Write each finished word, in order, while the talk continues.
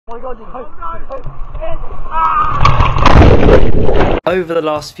Over the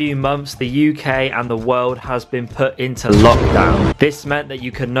last few months, the UK and the world has been put into lockdown. This meant that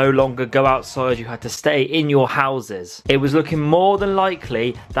you could no longer go outside, you had to stay in your houses. It was looking more than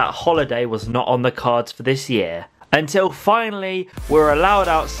likely that holiday was not on the cards for this year. Until finally, we're allowed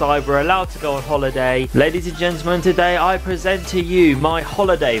outside, we're allowed to go on holiday. Ladies and gentlemen, today I present to you my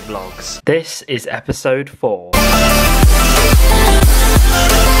holiday vlogs. This is episode 4.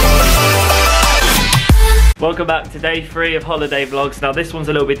 Welcome back to day 3 of holiday vlogs. Now this one's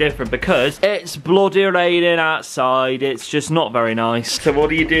a little bit different because it's bloody raining outside. It's just not very nice. So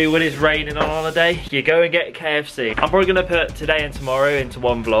what do you do when it's raining on holiday? You go and get KFC. I'm probably gonna put today and tomorrow into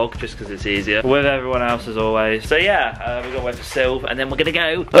one vlog just because it's easier. With everyone else as always. So yeah, we're gonna wait for Sylv and then we're gonna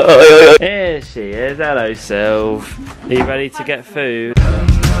go. Here she is. Hello Sylv. Are you ready to get food?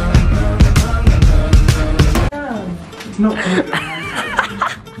 It's not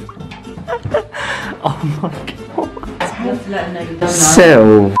Oh my god. I have to let them know you've done that.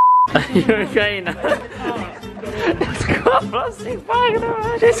 Sylv. Are you okay now? It's got a plastic bag in her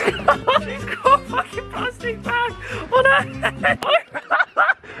head. It's got a fucking plastic bag on her head.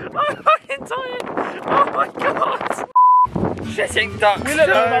 I'm fucking tired. Oh my god. Shitting ducks. We look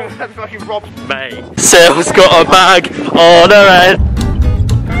like that fucking Rob. Mate. Sylv's got a bag on her head.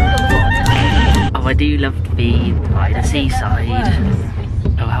 Oh, I do love to be by the seaside.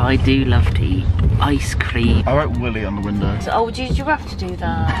 Oh, how I do love to eat ice cream. I wrote Willy on the window. Oh, did you have to do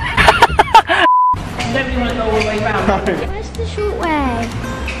that? Nobody want to go all the way round. Where's the short way?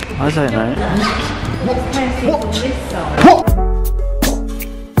 I don't know. What? On this side. What?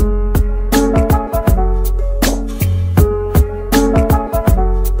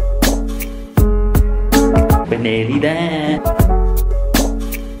 We're nearly there.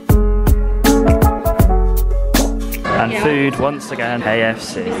 And food once again,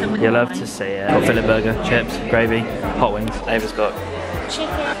 KFC. You love to see it. Got fillet burger, chips, gravy, hot wings. Ava's got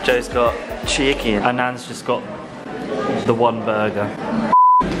Chicken. Joe's got chicken, and Nan's just got the one burger.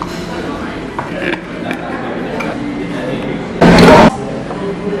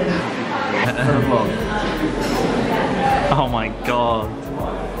 Oh my god.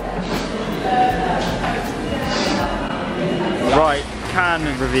 Right, can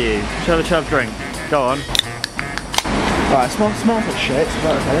review. Shall have drink? Go on. Right, smells like shit. It's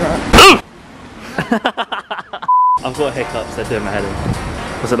about okay, right? I've got hiccups, they're doing my head in.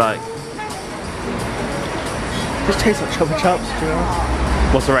 What's it like? Just tastes like chubby chops, to be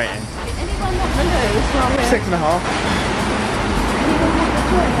honest. What's the rating? 6.5.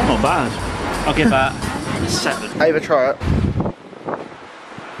 Not bad. I'll give that a 7. Ava, try it.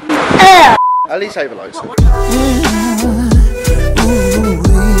 At least Ava likes it.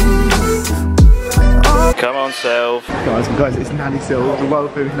 Come on, Sylv. Guys, it's Nanny Sylv. The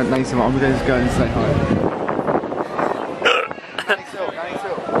world famous Nanny Sylv. I'm going to go and say hi. Nanny Sylv.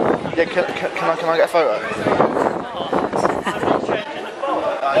 Yeah, can I get a photo?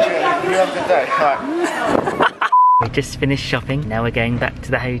 You have a good day. Right. We just finished shopping, now we're going back to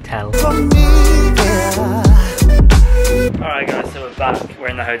the hotel. Alright guys, so we're back. We're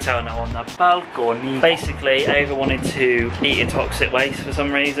in the hotel now on the balcony. Basically, Ava wanted to eat a toxic waste for some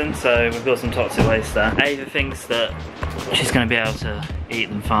reason, so we've got some toxic waste there. Ava thinks that she's going to be able to eat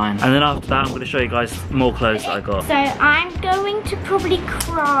them fine. And then after that, I'm going to show you guys more clothes that I got. So I'm going to probably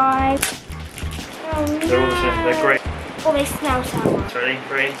cry. Oh no. They're great. Oh, they smell so much. Ready?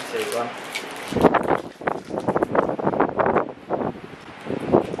 3, 2, 1.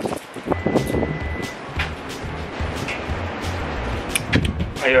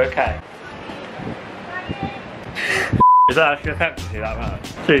 Are you okay? Is that actually affecting you that much?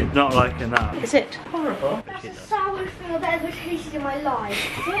 She's not liking that. Is it horrible? That's the sourest thing I've ever tasted in my life.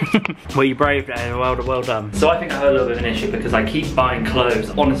 Well, you braved it, well done. So I think I have a little bit of an issue because I keep buying clothes.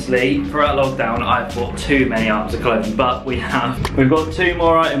 Honestly, throughout lockdown, I've bought too many items of clothing, but we've got 2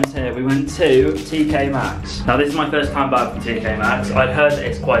 more items here. We went to TK Maxx. Now this is my first time buying from TK Maxx. I'd heard that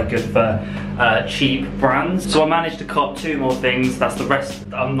it's quite good for cheap brands. So I managed to cop 2 more things. That's the rest.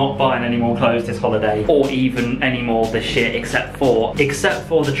 I'm not buying any more clothes this holiday or even any more this year except for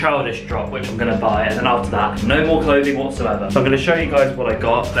the Childish drop, which I'm gonna buy, and then after that, no more clothing whatsoever. So I'm gonna show you guys what I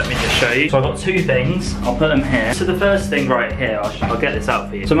got. Let me just show you. So I got 2 things. I'll put them here. So the first thing right here, I'll get this out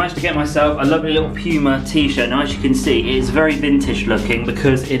for you. So I managed to get myself a lovely little Puma t-shirt. Now as you can see, it is very vintage looking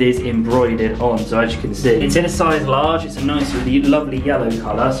because it is embroidered on. So as you can see, it's in a size large. It's a nice, really lovely yellow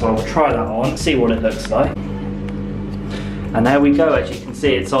colour. So I will try that on, see what it looks like. And there we go, as you can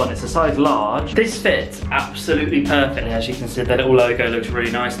see it's on. It's a size large. This fits absolutely perfectly. As you can see, the little logo looks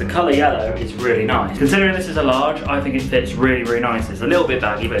really nice. The colour yellow is really nice. Considering this is a large, I think it fits really, really nice. It's a little bit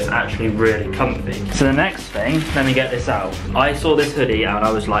baggy, but it's actually really comfy. So the next thing, let me get this out. I saw this hoodie and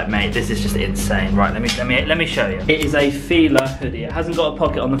I was like, mate, this is just insane. Right, let me show you. It is a feeler hoodie. It hasn't got a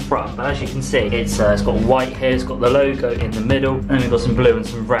pocket on the front, but as you can see, it's got white here. It's got the logo in the middle, and then we've got some blue and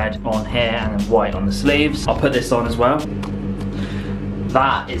some red on here, and then white on the sleeves. I'll put this on as well.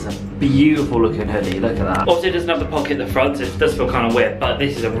 That is a beautiful looking hoodie, look at that. Also, it doesn't have the pocket at the front, so it does feel kind of weird, but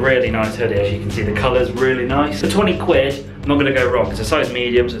this is a really nice hoodie. As you can see, the colour's really nice. For 20 quid, I'm not gonna go wrong. It's a size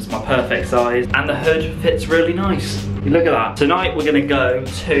medium, so it's my perfect size, and the hood fits really nice. Look at that. Tonight we're gonna go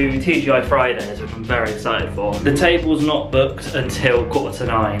to TGI Fridays, which I'm very excited for. The table's not booked until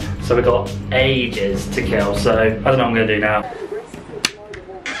 9:15, so we've got ages to kill, so I don't know what I'm gonna do now.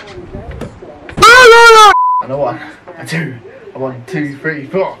 And a 1, a 2, a 1, 2, 3,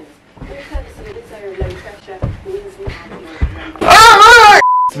 4.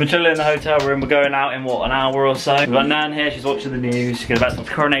 So we're chilling in the hotel room. We're going out in what, an hour or so. We've got Nan here, she's watching the news. She's going back to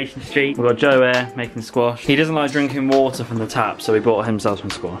Coronation Street. We've got Joe here making squash. He doesn't like drinking water from the tap, so he bought himself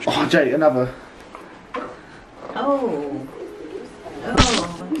some squash. Oh, Jay, another. Oh.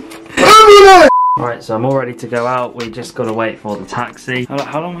 Right, so I'm all ready to go out. We just got to wait for the taxi.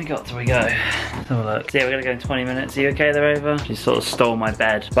 How long we got till we go? Let's have a look. So yeah, we're going to go in 20 minutes. Are you okay there, Ava? She sort of stole my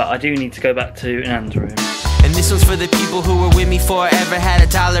bed. But I do need to go back to Nan's room. And this one's for the people who were with me forever, had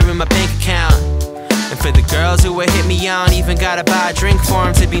 $1 in my bank account. And for the girls who would hit me on, even gotta buy a drink for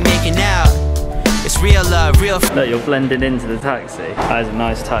them to be making out. It's real love, real. Look, you're blending into the taxi. That is a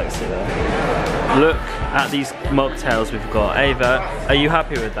nice taxi though. Look at these mocktails we've got. Ava, are you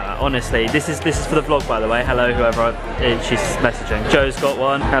happy with that? Honestly, this is for the vlog, by the way. Hello, whoever she's messaging. Joe's got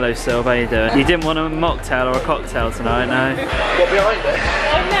one. Hello, Sylv, how you doing? You didn't want a mocktail or a cocktail tonight, no? What behind it?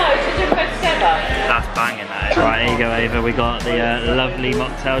 Oh no, to do both together. That's banging, that. Right, here you go, Ava. We got the lovely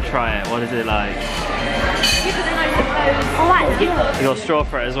mocktail. Try it. What is it like? Oh, that's good. You got straw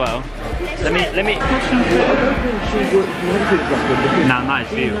for it as well. Let me. Nah, that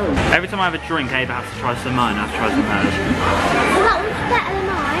is beautiful. Every time I have a drink, Ava has to try some of mine. I have to try some of hers. Well, that one's better than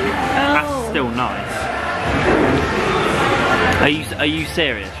mine. That's still nice. Are you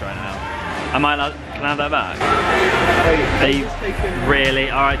serious right now? Am I allowed? Can I have that back? Are you really?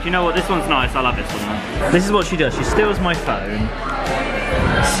 All right. Do you know what? This one's nice. I love this one. Man. This is what she does. She steals my phone.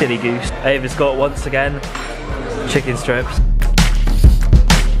 Silly goose. Ava's got once again chicken strips.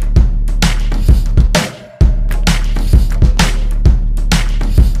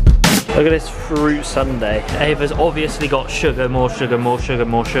 Look at this fruit sundae. Ava's obviously got sugar, more sugar, more sugar,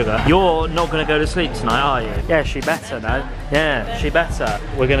 more sugar. You're not gonna go to sleep tonight, are you? Yeah, she better, no? Yeah, she better.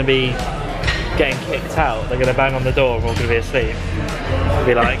 We're gonna be getting kicked out. They're gonna bang on the door and we're gonna be asleep.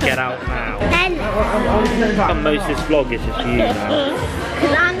 Be like, get out now. Most of this vlog is just you now.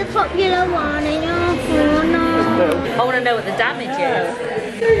 Because I'm the popular one and you're not. I want to know what the damage is.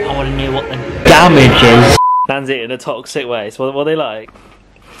 I wanna know what the damage is. Nan's it in a toxic way, so what are they like?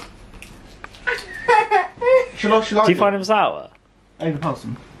 Shall I Do you find them sour? Ava, pass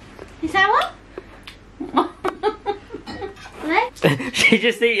them. Is that what? She's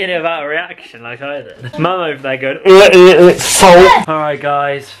just eating it without a reaction like I did. Mum over there going, it's salt. Alright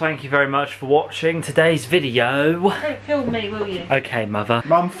guys, thank you very much for watching today's video. Don't film me, will you? Okay, mother.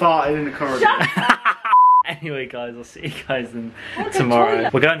 Mum farted in the corridor. Anyway guys, I'll see you guys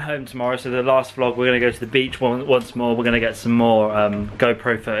tomorrow. We're going home tomorrow, so the last vlog we're going to go to the beach once more. We're going to get some more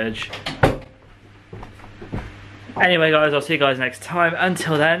GoPro footage. Anyway guys, I'll see you guys next time.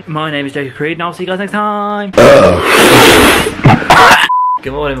 Until then, my name is Jacob Creed and I'll see you guys next time.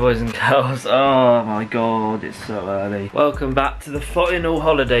 Good morning boys and girls. Oh my god, it's so early. Welcome back to the final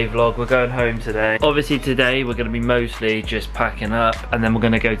holiday vlog. We're going home today. Obviously today we're going to be mostly just packing up and then we're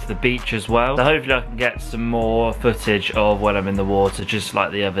going to go to the beach as well. So hopefully I can get some more footage of when I'm in the water, just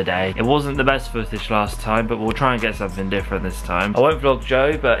like the other day. It wasn't the best footage last time, but we'll try and get something different this time. I won't vlog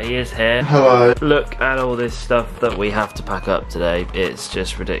Joe, but he is here. Hello. Look at all this stuff that we have to pack up today. It's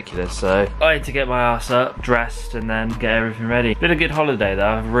just ridiculous. So I need to get my ass up, dressed, and then get everything ready. Been a good holiday though.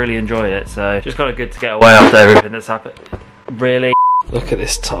 I've really enjoyed it, so just kind of good to get away after everything that's happened. Really? Look at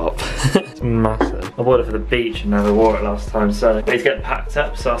this top. It's massive. I bought it for the beach and never wore it last time, so we need to get packed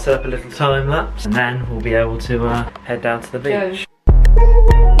up, so I'll set up a little time lapse and then we'll be able to head down to the beach.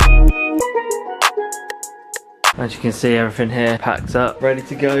 As you can see, everything here packed up, ready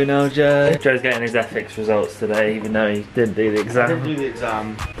to go now, Joe. Joe's getting his ethics results today, even though he didn't do the exam. I didn't do the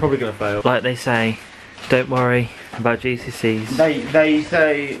exam. Probably gonna fail. Like they say, don't worry about GCSEs. They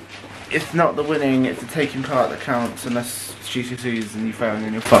say It's not the winning, it's the taking part that counts, unless it's GCSEs and you fail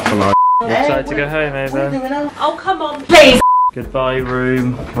and you're fucked for life. You excited to go home, Ava? Oh, come on, please. Goodbye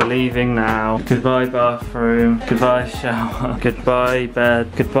room, we're leaving now. Goodbye bathroom, goodbye shower, goodbye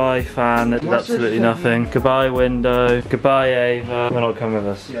bed, goodbye fan that did absolutely nothing. Goodbye window, goodbye Ava. We're not coming with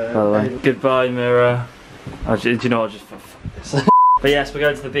us, by the way. Goodbye mirror. Oh, do you know what, just fuck this. But yes, we're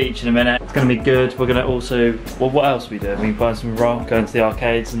going to the beach in a minute. It's going to be good. We're going to also, well, what else are we doing? We buy some rock, going to the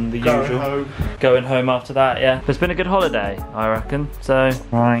arcades and the usual. Going home after that, yeah. But it's been a good holiday, I reckon. So,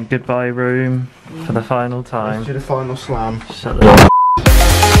 right, goodbye room for the final time. Let's do the final slam. Shut the door.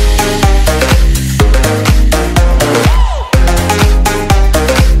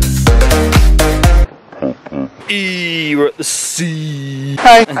 We're at the sea.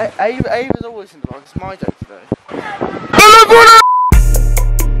 Hey, Ava's always in the vlog. It's my day today.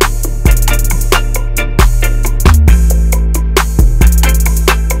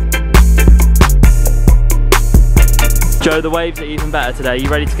 Joe, the waves are even better today. You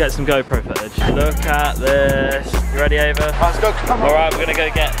ready to get some GoPro footage? Look at this. You ready, Ava? Let's go, come on. Alright, we're gonna go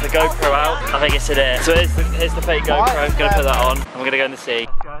get the GoPro out. I think it's in here. So here's the fake GoPro. I'm gonna put that on and we're gonna go in the sea.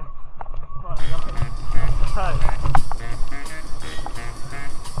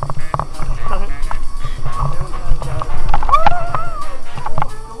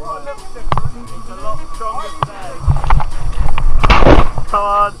 Come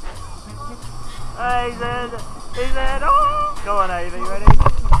on. Hey, he's in. He's in. Oh. Go on, Ava. You ready?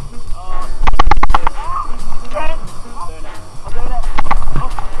 Oh. I'm doing it.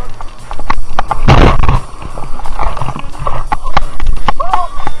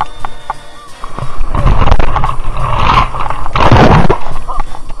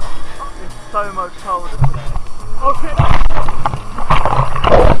 It's so much colder today. Okay.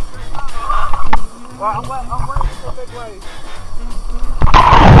 Right, I'm waiting for a big wave.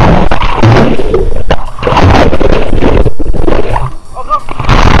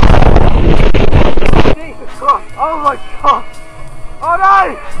 Jesus Christ! Oh my God! Oh no!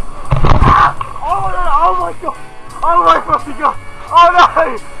 Oh no! Oh my God! Oh my fucking God! Oh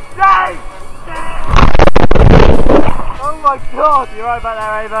no! Jay! Oh my God! You right back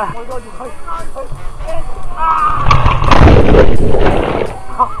there, Ava? Oh my God! You're so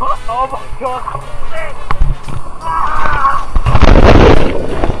oh my God!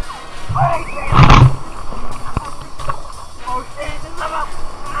 Oh shit! There's some up!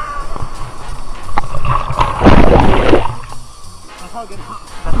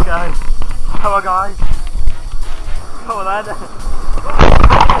 Let's go. Come on, guys. Come on, then.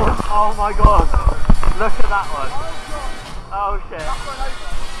 Oh my God. Look at that one. Oh shit.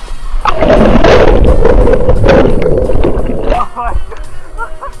 Oh my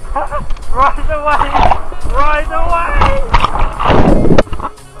God. Ride away. Ride away.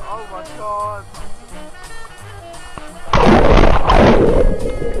 Oh my God.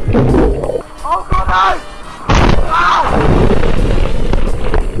 Oh God, no. Ah!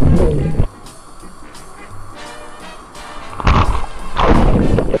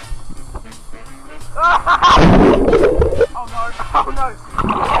 Oh no! Oh no!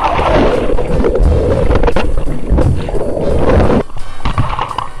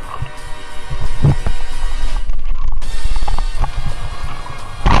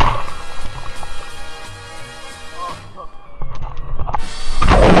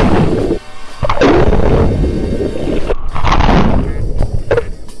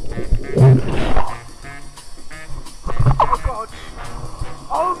 Oh God!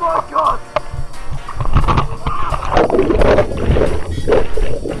 Oh my God!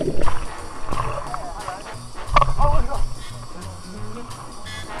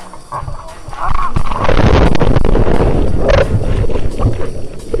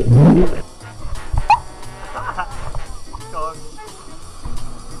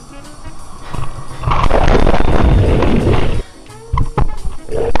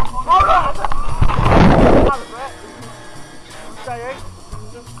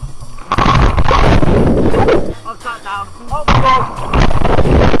 I'm sat down. Oh my God!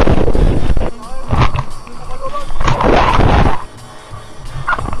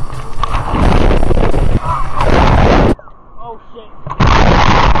 Oh shit!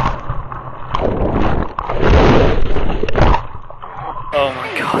 Oh my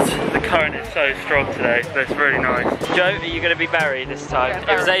God, the current is so strong today, but it's really nice. Joe, are you going to be buried this time?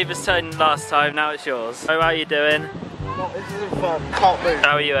 Yeah, it was Ava's turn last time, now it's yours. So how are you doing? Well, this isn't fun. Can't move.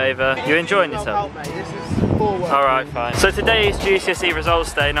 How are you, Ava? You enjoying yourself? Help, mate. This is forward. Alright, fine. So today is GCSE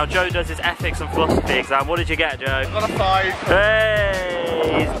results day. Now Joe does his ethics and philosophy exam. What did you get, Joe? I got a 5.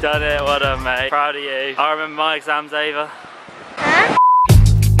 Hey! He's done it. Well done, mate. Proud of you. I remember my exams, Ava. Huh?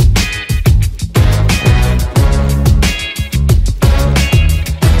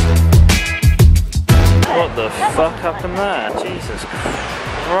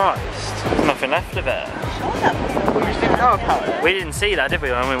 We didn't see that, did we,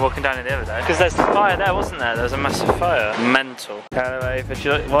 when we were walking down it the other day? Because there's the fire there, wasn't there? There was a massive fire. Mental. Anyway,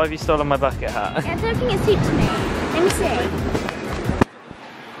 why have you stolen my bucket hat? I don't think it suits me. Let me see.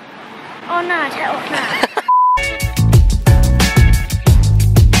 Oh no, take it off now.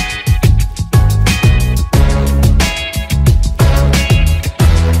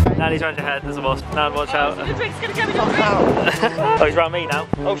 Nanny's round your head, there's a wasp. Nan, watch out. The drink's gonna go in your drink. Oh, he's round me now.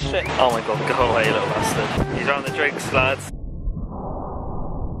 Oh shit. Oh my god, go away, you little bastard. He's round the drinks, lads.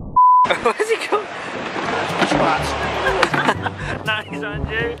 Where's he gone? Now he's round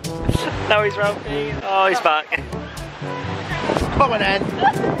you. Now he's round me. Oh, he's back. Come on then.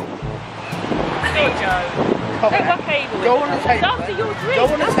 There you go. Take my cable. Go on the table. After your drink. Go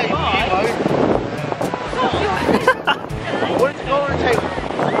on the table. Go on the table.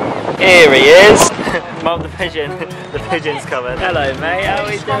 Here he is. Mum, the pigeon. The pigeon's coming. Hello, mate. How are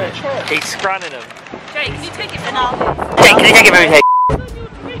we doing? He's scranning him. Jake, can you take it for now? Jake, can you take it for me?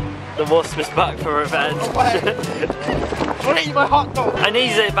 The wasp is back for revenge. I'm eating my hot dog. And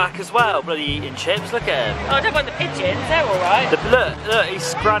he's it back as well. Bloody eating chips. Look at him. Oh, I don't want the pigeons. They're all right. Look, he's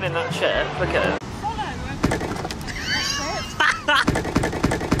scranning that chip. Look at him.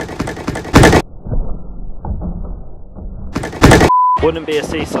 Wouldn't be a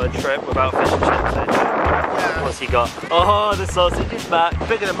seaside trip without fish and chips. Yeah. What's he got? Oh, the sausage is back.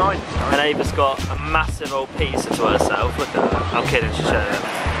 Bigger than mine. And Ava's got a massive old pizza to herself. Look at her. I'm kidding, she's showing it.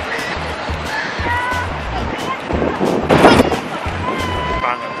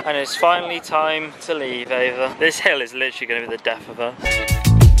 And it's finally time to leave, Ava. This hill is literally going to be the death of us.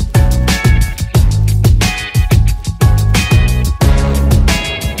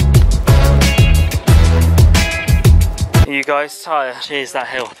 Are you guys tired? Jeez, that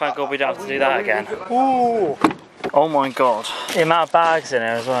hill. Thank God we don't have to do that again. Ooh. Oh my God. The amount of bags in here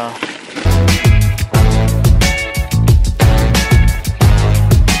as well.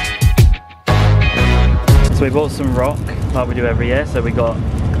 So we bought some rock, like we do every year. So we got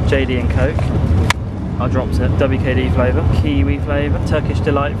JD and Coke. I dropped it. WKD flavour, kiwi flavour, Turkish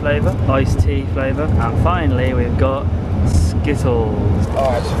delight flavour, iced tea flavour, and finally we've got Skittles.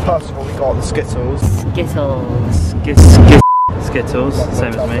 Alright, so first of all we got the Skittles. Skittles,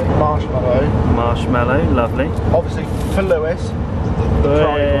 same as me. Marshmallow, lovely. Obviously for Lewis, the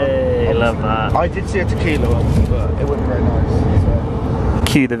Hey, I love that. I did see a tequila one, but it wasn't very nice. So.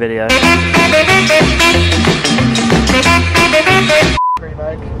 Cue the video.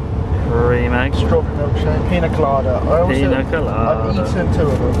 Cream egg. Strawberry milkshake. Pina colada. I've eaten 2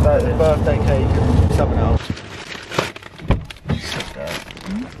 of them. The birthday cake and something else.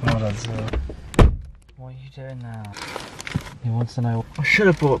 Oh, that's What are you doing now? He wants to know. I should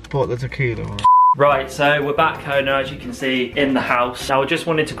have bought the tequila. Right, so we're back home now, as you can see, in the house. Now, I just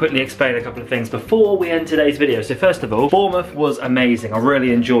wanted to quickly explain a couple of things before we end today's video. So first of all, Bournemouth was amazing. I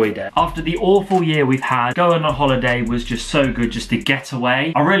really enjoyed it. After the awful year we've had, going on holiday was just so good just to get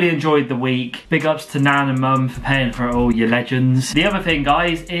away. I really enjoyed the week. Big ups to Nan and Mum for paying for it all, you legends. The other thing,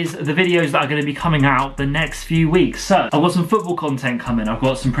 guys, is the videos that are going to be coming out the next few weeks. So, I've got some football content coming. I've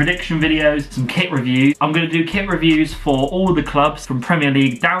got some prediction videos, some kit reviews. I'm going to do kit reviews for all the clubs from Premier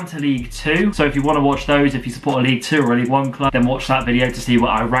League down to League 2. So if you want to watch those, if you support a League 2 or a League 1 club, then watch that video to see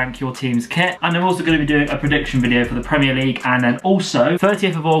what I rank your team's kit. And I'm also going to be doing a prediction video for the Premier League. And then also,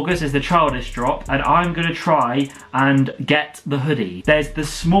 30th of August is the Childish drop, and I'm going to try and get the hoodie. There's the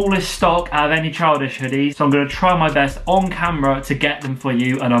smallest stock out of any Childish hoodies, so I'm going to try my best on camera to get them for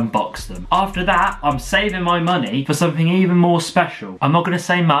you and unbox them. After that, I'm saving my money for something even more special. I'm not going to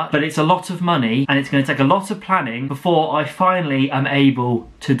say much, but it's a lot of money, and it's going to take a lot of planning before I finally am able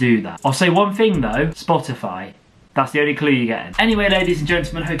to do that. I'll say one thing though, Spotify. That's the only clue you're getting. Anyway, ladies and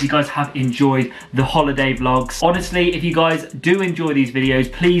gentlemen, hope you guys have enjoyed the holiday vlogs. Honestly, if you guys do enjoy these videos,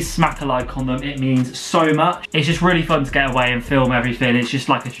 please smack a like on them. It means so much. It's just really fun to get away and film everything. It's just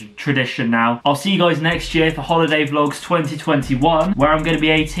like a tradition now. I'll see you guys next year for holiday vlogs 2021, where I'm going to be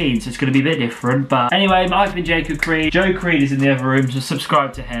 18, so it's going to be a bit different. But anyway, I've been Jacob Creed. Joe Creed is in the other room, so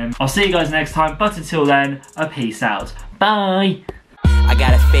subscribe to him. I'll see you guys next time, but until then, a peace out. Bye. I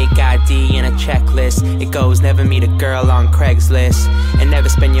got a fake ID and a checklist. It goes never meet a girl on Craigslist, and never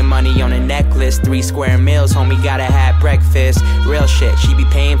spend your money on a necklace. 3 square meals, homie, gotta have breakfast. Real shit, she be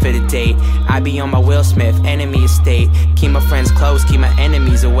paying for the date. I be on my Will Smith, enemy estate. Keep my friends close, keep my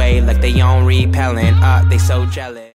enemies away. Like they on repellent, they so jealous.